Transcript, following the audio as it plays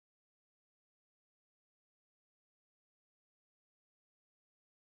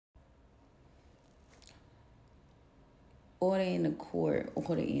Order in the court.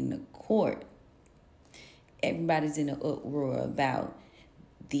 Order in the court. Everybody's in an uproar about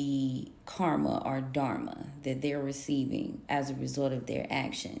the karma or dharma that they're receiving as a result of their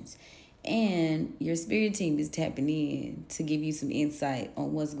actions. And your spirit team is tapping in to give you some insight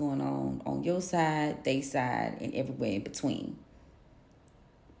on what's going on your side, their side, and everywhere in between.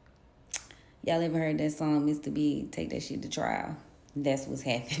 Y'all ever heard that song, Mr. Big, Take That Shit to Trial? That's what's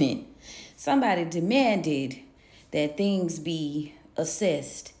happening. Somebody demanded that things be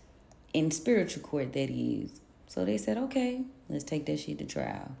assessed in spiritual court, that is. So they said, okay, let's take that shit to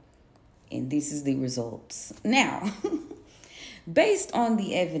trial. And this is the results. Now, based on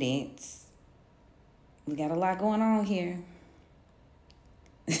the evidence, we got a lot going on here.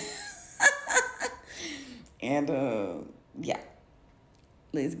 And, yeah,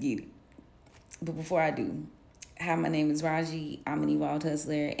 let's get it. But before I do, hi, my name is Raji. I'm an Evolved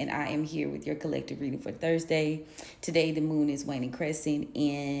Hustler, and I am here with your collective reading for Thursday. Today, the moon is waning crescent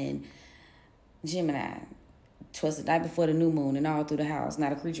in Gemini. 'Twas the night before the new moon, and all through the house,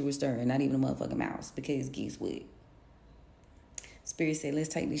 not a creature was stirring, not even a motherfucking mouse, because guess what? Spirit said, let's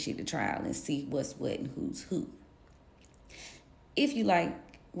take this shit to trial and see what's what and who's who. If you like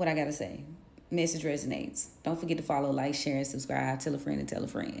what I got to say, message resonates. Don't forget to follow, like, share, and subscribe. Tell a friend and tell a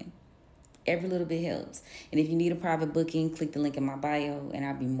friend. Every little bit helps. And if you need a private booking, click the link in my bio, and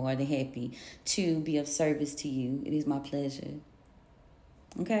I'll be more than happy to be of service to you. It is my pleasure.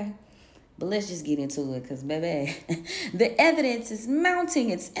 Okay? But let's just get into it, because, baby, the evidence is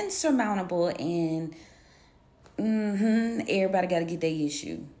mounting. It's insurmountable, and everybody got to get their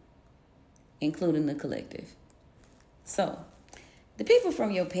issue, including the collective. So, the people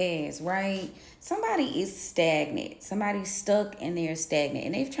from your past, right? Somebody is stagnant. Somebody's stuck and they're stagnant.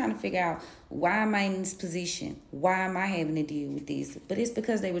 And they're trying to figure out, why am I in this position? Why am I having to deal with this? But it's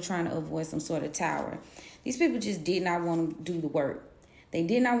because they were trying to avoid some sort of tower. These people just did not want to do the work. They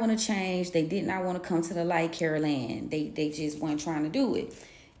did not want to change. They did not want to come to the light, Carol Ann. They just weren't trying to do it,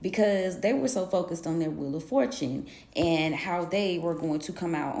 because they were so focused on their wheel of fortune and how they were going to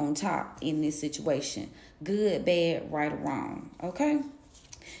come out on top in this situation. Good, bad, right, or wrong. Okay?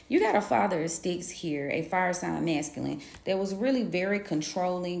 You got a father of sticks here, a fire sign masculine, that was really very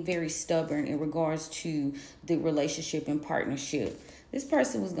controlling, very stubborn in regards to the relationship and partnership. This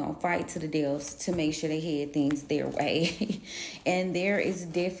person was going to fight to the death to make sure they had things their way. And there is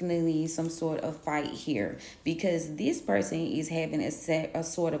definitely some sort of fight here, because this person is having a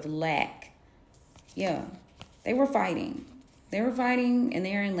sort of lack. Yeah, they were fighting. They were fighting and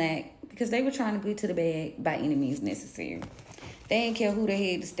they're in lack because they were trying to get to the bag by any means necessary. They didn't care who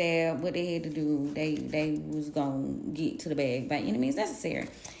they had to stab, what they had to do. They was going to get to the bag by any means necessary.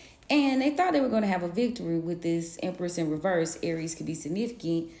 And they thought they were going to have a victory with this Empress in reverse. Aries could be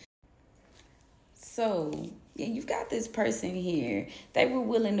significant. So, yeah, you've got this person here. They were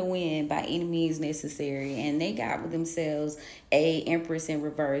willing to win by any means necessary. And they got with themselves a Empress in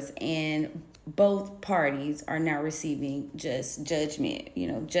reverse. And both parties are now receiving just judgment. You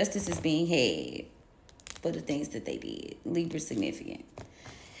know, justice is being had for the things that they did. Libra significant.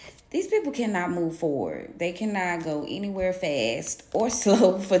 These people cannot move forward. They cannot go anywhere fast or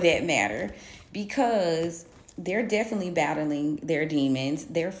slow, for that matter, because they're definitely battling their demons.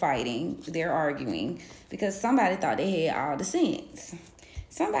 They're fighting. They're arguing because somebody thought they had all the sense.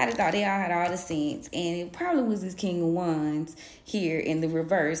 Somebody thought they all had all the sense, and it probably was this King of Wands here in the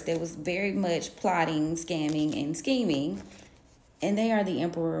reverse that was very much plotting, scamming, and scheming. And they are the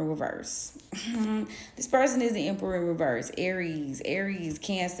Emperor in reverse. This person is the Emperor in reverse. Aries,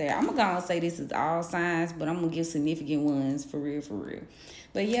 Cancer. I'm going to say this is all signs, but I'm going to give significant ones for real, for real.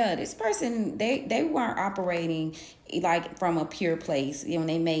 But yeah, this person, they weren't operating like from a pure place, you know, when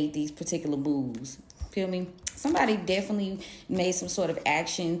they made these particular moves. Feel me? Somebody definitely made some sort of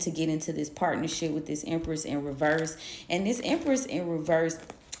action to get into this partnership with this Empress in reverse. And this Empress in reverse,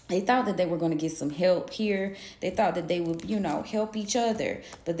 they thought that they were going to get some help here. They thought that they would, you know, help each other.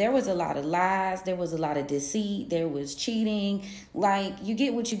 But there was a lot of lies. There was a lot of deceit. There was cheating. Like, you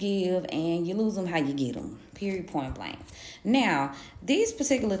get what you give and you lose them how you get them. Period, point blank. Now, these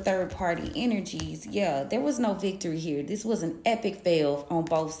particular third-party energies, yeah, there was no victory here. This was an epic fail on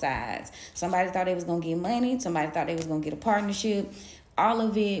both sides. Somebody thought they was going to get money. Somebody thought they was going to get a partnership. All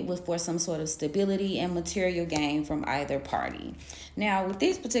of it was for some sort of stability and material gain from either party. Now, with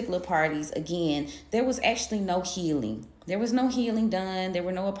these particular parties, again, there was actually no healing. There was no healing done. There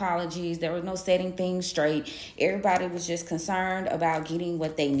were no apologies. There was no setting things straight. Everybody was just concerned about getting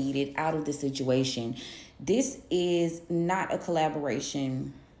what they needed out of the situation. This is not a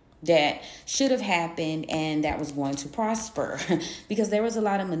collaboration that should have happened and that was going to prosper because there was a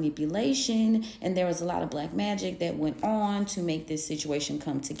lot of manipulation and there was a lot of black magic that went on to make this situation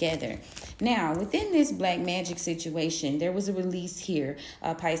come together. Now, within this black magic situation, there was a release here.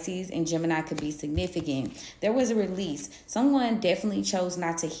 Pisces and Gemini could be significant. There was a release. Someone definitely chose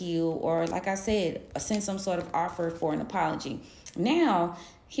not to heal, or like I said, send some sort of offer for an apology. Now,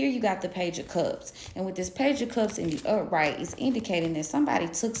 here you got the Page of Cups. And with this Page of Cups in the upright, it's indicating that somebody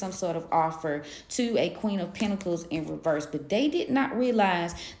took some sort of offer to a Queen of Pentacles in reverse. But they did not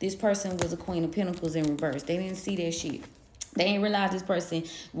realize this person was a Queen of Pentacles in reverse. They didn't see that shit. They didn't realize this person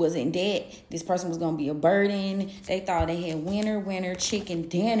was in debt. This person was going to be a burden. They thought they had winner, chicken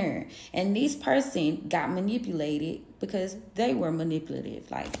dinner. And this person got manipulated because they were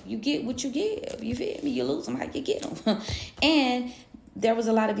manipulative. Like, you get what you give. You feel me? You lose them how you get them. And there was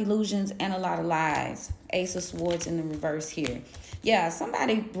a lot of illusions and a lot of lies. Ace of Swords in the reverse here. Yeah,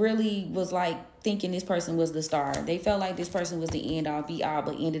 somebody really was like thinking this person was the star. They felt like this person was the end all be all,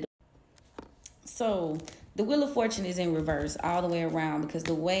 but ended up. So the Wheel of Fortune is in reverse all the way around, because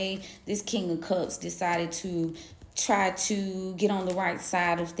the way this King of Cups decided to try to get on the right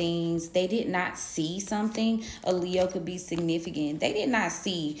side of things, they did not see something. A Leo could be significant. They did not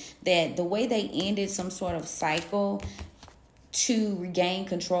see that the way they ended some sort of cycle to regain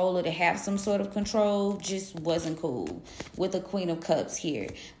control or to have some sort of control just wasn't cool with the Queen of Cups here.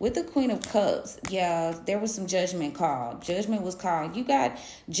 With the Queen of Cups, yeah, there was some judgment called. Judgment was called. You got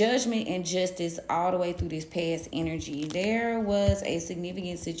judgment and justice all the way through this past energy. There was a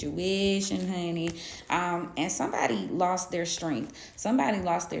significant situation, honey, and somebody lost their strength. Somebody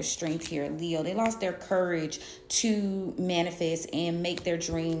lost their strength here, Leo. They lost their courage to manifest and make their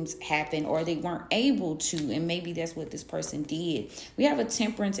dreams happen, or they weren't able to, and maybe that's what this person did. We have a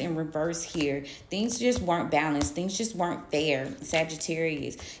Temperance in reverse here. Things just weren't balanced. Things just weren't fair,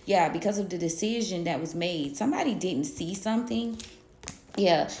 Sagittarius. Yeah, because of the decision that was made. Somebody didn't see something.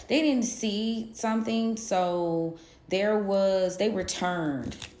 Yeah, they didn't see something, so they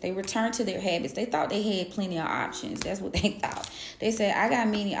returned to their habits. They thought they had plenty of options. That's what they thought. They said, I got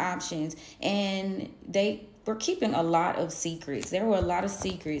many options, and they were keeping a lot of secrets. There were a lot of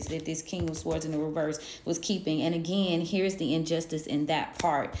secrets that this King of Swords in the reverse was keeping. And again, here's the injustice in that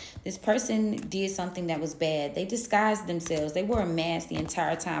part. This person did something that was bad. They disguised themselves. They wore a mask the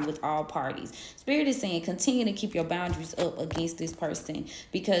entire time with all parties. Spirit is saying, continue to keep your boundaries up against this person,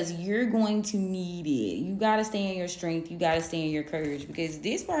 because you're going to need it. You got to stay in your strength. You got to stay in your courage, because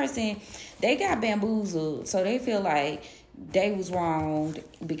this person, they got bamboozled. So they feel like they was wronged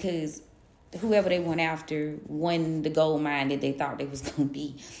because whoever they went after won the gold mine that they thought they was going to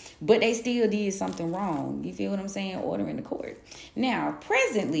be. But they still did something wrong. You feel what I'm saying? Order in the court. Now,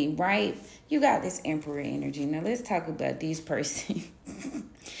 presently, right, you got this Emperor energy. Now, let's talk about this person.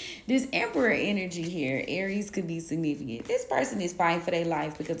 This Emperor energy here, Aries, could be significant. This person is fighting for their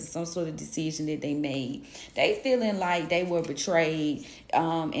life because of some sort of decision that they made. They feeling like they were betrayed,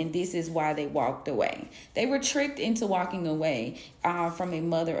 and this is why they walked away. They were tricked into walking away from a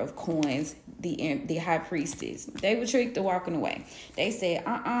Mother of Coins, the High Priestess. They were tricked to walking away. They said,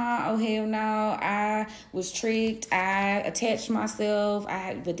 oh hell no, I was tricked. I attached myself.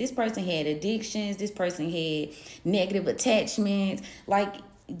 But this person had addictions. This person had negative attachments. Like,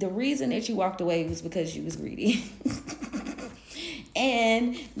 the reason that you walked away was because you was greedy.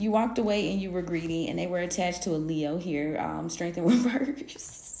 And you walked away and you were greedy, and they were attached to a Leo here, strength in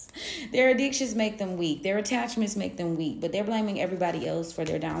reverse. Their addictions make them weak. Their attachments make them weak, but they're blaming everybody else for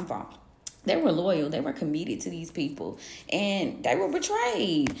their downfall. They were loyal. They were committed to these people, and they were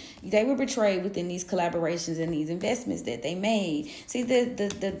betrayed. They were betrayed within these collaborations and these investments that they made. See,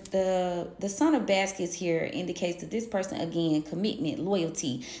 the Son of Baskets here indicates that this person, again, commitment,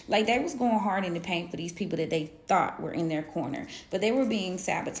 loyalty. Like, they was going hard in the paint for these people that they thought were in their corner, but they were being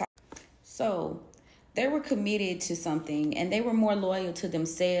sabotaged. So they were committed to something, and they were more loyal to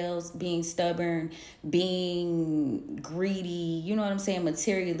themselves, being stubborn, being greedy, you know what I'm saying,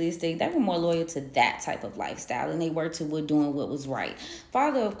 materialistic. They were more loyal to that type of lifestyle than they were to doing what was right.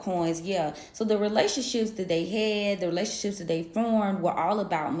 Father of Coins, yeah. So the relationships that they had, the relationships that they formed were all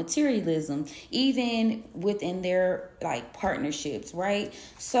about materialism, even within their like partnerships, right?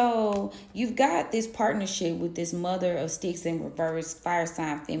 So you've got this partnership with this Mother of Sticks in reverse, fire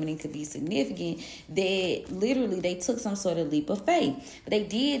sign feminine, could be significant, that literally they took some sort of leap of faith. But they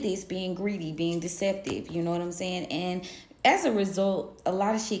did this being greedy, being deceptive, you know what I'm saying? And as a result, a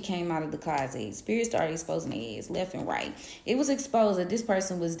lot of shit came out of the closet. Spirit started exposing their heads left and right. It was exposed that this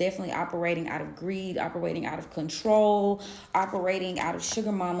person was definitely operating out of greed, operating out of control, operating out of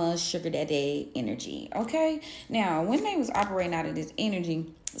sugar mama, sugar daddy energy, okay? Now, when they was operating out of this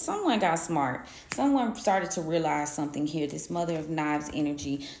energy, someone got smart. Someone started to realize something here. This Mother of Knives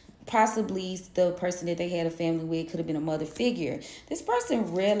energy. Possibly the person that they had a family with could have been a mother figure. This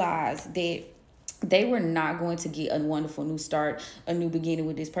person realized that they were not going to get a wonderful new start, a new beginning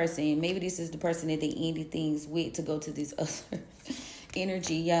with this person. Maybe this is the person that they ended things with to go to this other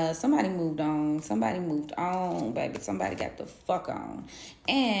energy. Yeah, somebody moved on. Somebody moved on, baby. Somebody got the fuck on.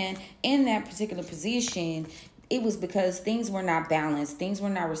 And in that particular position, it was because things were not balanced, things were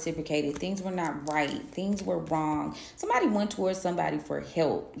not reciprocated, things were not right, things were wrong. Somebody went towards somebody for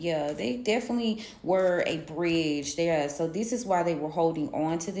help. Yeah, they definitely were a bridge there. So this is why they were holding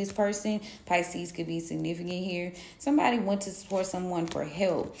on to this person. Pisces could be significant here. Somebody went towards someone for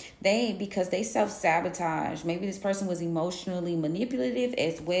help. Because they self-sabotage. Maybe this person was emotionally manipulative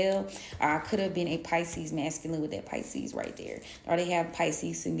as well. Could have been a Pisces masculine with that Pisces right there. Or they have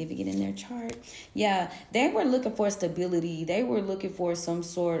Pisces significant in their chart. Yeah, they were looking for stability. They were looking for some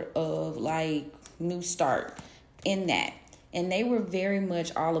sort of like new start in that. And they were very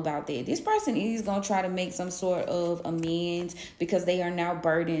much all about that. This person is going to try to make some sort of amends because they are now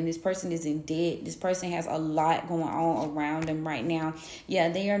burdened. This person is in debt. This person has a lot going on around them right now. Yeah,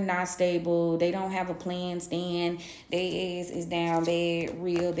 they are not stable. They don't have a plan stand. Their ass is down bad,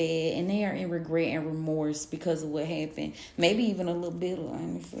 real bad. And they are in regret and remorse because of what happened. Maybe even a little bit,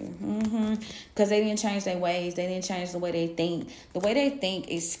 honestly. Because they didn't change their ways. They didn't change the way they think. The way they think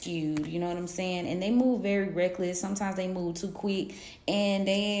is skewed. You know what I'm saying? And they move very reckless. Sometimes they move too quick, and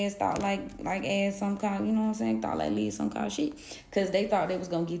they ass thought like as some kind, you know what I'm saying, thought like lead some kind of shit, because they thought they was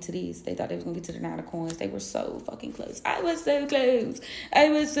gonna get to this. They thought they was gonna get to the 9 of coins. They were so fucking close. I was so close.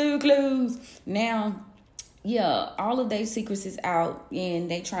 Now, yeah, all of their secrets is out, and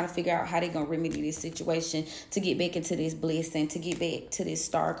they trying to figure out how they gonna remedy this situation to get back into this blessing, to get back to this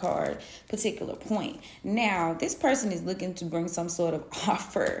star card particular point. Now, this person is looking to bring some sort of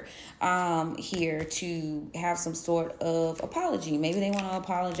offer here to have some sort of apology. Maybe they want to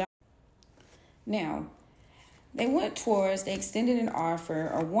apologize. Now, they extended an offer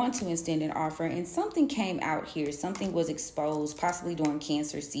or want to extend an offer, and something came out here. Something was exposed, possibly during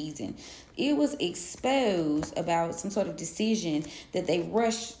Cancer season. It was exposed about some sort of decision that they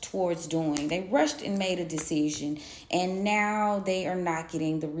rushed towards doing. They rushed and made a decision, and now they are not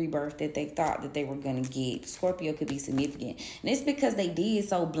getting the rebirth that they thought that they were going to get. Scorpio could be significant. And it's because they did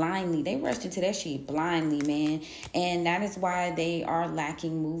so blindly. They rushed into that shit blindly, man. And that is why they are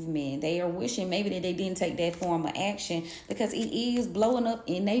lacking movement. They are wishing maybe that they didn't take that form of action, because it is blowing up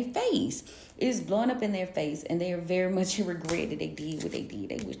in their face. It is blowing up in their face, and they are very much in regret that they did what they did.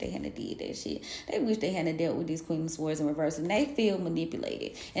 They wish they hadn't did that shit. They wish they hadn't dealt with this Queen of Swords in reverse, and they feel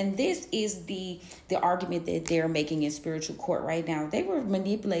manipulated. And this is the argument that they're making in spiritual court right now. They were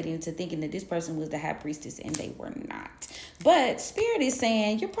manipulated into thinking that this person was the high priestess, and they were not. But Spirit is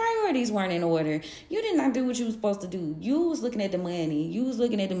saying your priorities weren't in order. You did not do what you were supposed to do. You was looking at the money. You was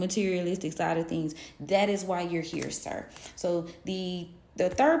looking at the materialistic side of things. That is why you're here, sir. So the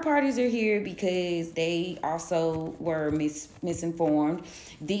third parties are here because they also were misinformed.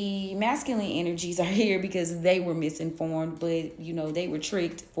 The masculine energies are here because they were misinformed, but, you know, they were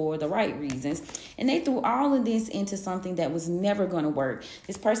tricked for the right reasons. And they threw all of this into something that was never going to work.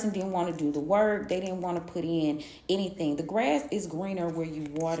 This person didn't want to do the work. They didn't want to put in anything. The grass is greener where you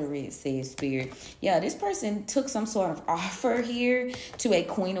water it, says Spirit. Yeah, this person took some sort of offer here to a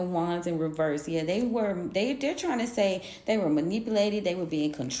Queen of Wands in reverse. Yeah, they're trying to say they were manipulated. They were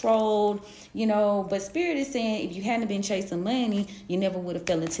being controlled, you know, but Spirit is saying if you hadn't been chasing money, you never would have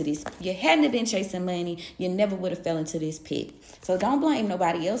fell into this. You hadn't been chasing money, you never would have fell into this pit. So don't blame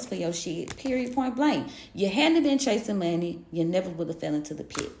nobody else for your shit, period, point blank. You hadn't been chasing money, you never would have fell into the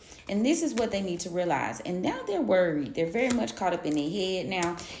pit. And this is what they need to realize. And now they're worried. They're very much caught up in their head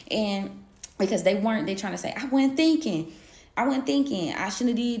now. And because they're trying to say, I wasn't thinking. I shouldn't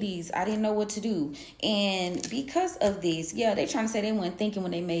have did these. I didn't know what to do. And because of this, yeah, they trying to say they weren't thinking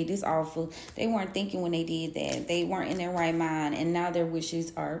when they made this offer. They weren't thinking when they did that. They weren't in their right mind. And now their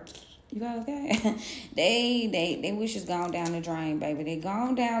wishes are, you guys okay? they wishes gone down the drain, baby. They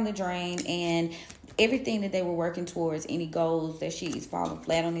gone down the drain, and everything that they were working towards, any goals, that shit is falling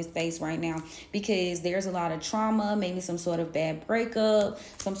flat on his face right now, because there's a lot of trauma, maybe some sort of bad breakup,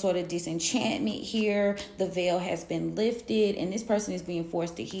 some sort of disenchantment here. The veil has been lifted, and this person is being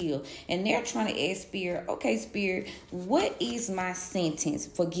forced to heal. And they're trying to ask Spirit, okay, Spirit, what is my sentence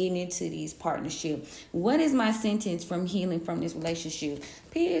for getting into this partnership? What is my sentence from healing from this relationship?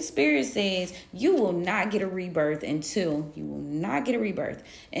 Spirit says you will not get a rebirth until you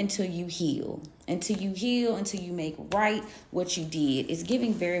heal. Until you make right what you did. It's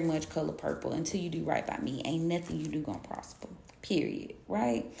giving very much color purple. Until you do right by me, ain't nothing you do gonna prosper. period,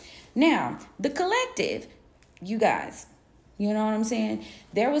 right? Now, the collective, you guys, you know what I'm saying?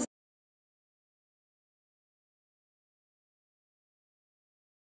 There was